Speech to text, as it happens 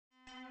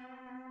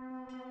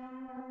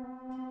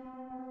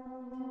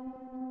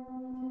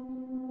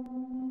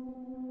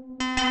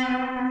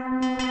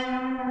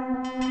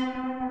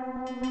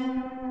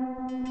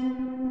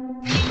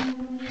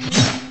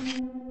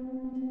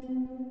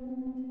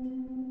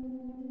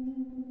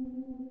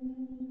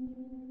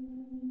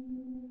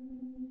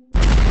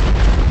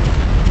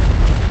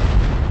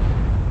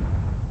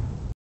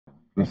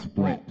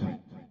split.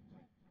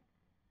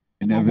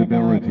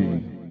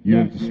 Inevitability, you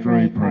have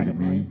destroyed part of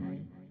me.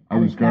 I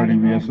was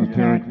guarding the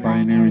esoteric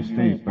binary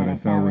state, but I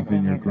fell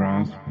within your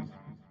grasp,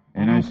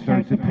 and I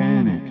start to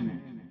panic.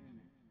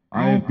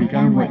 I have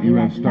begun what you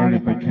have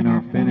started but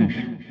cannot finish.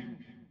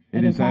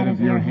 It is out of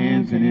your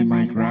hands and in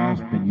my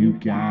grasp, and you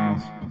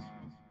gasp.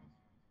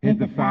 Hid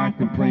the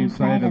fact in plain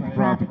sight of the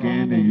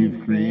propaganda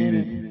you've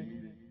created.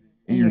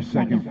 In your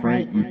second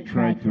fright, you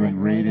tried to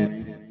enrate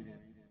it.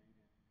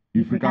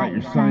 You forgot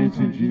your science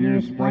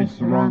engineer spliced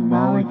the wrong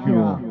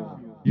molecule.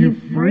 You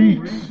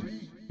freaks!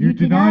 You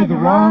deny the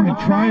wrong and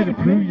try to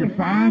prove your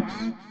facts?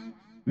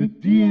 The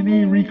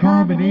DNA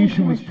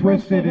recombination was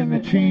twisted and the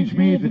change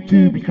made the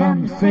two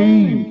become the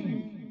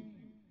same.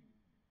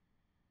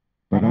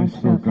 But I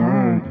still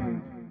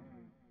guard.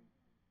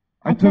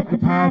 I took the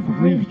path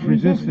of least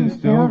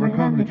resistance to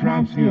overcome the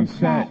traps you have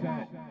set.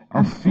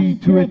 I'll see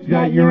to it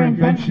that your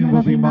invention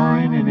will be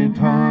mine, and in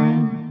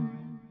time,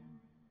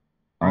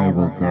 I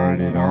will guard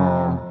it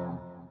all.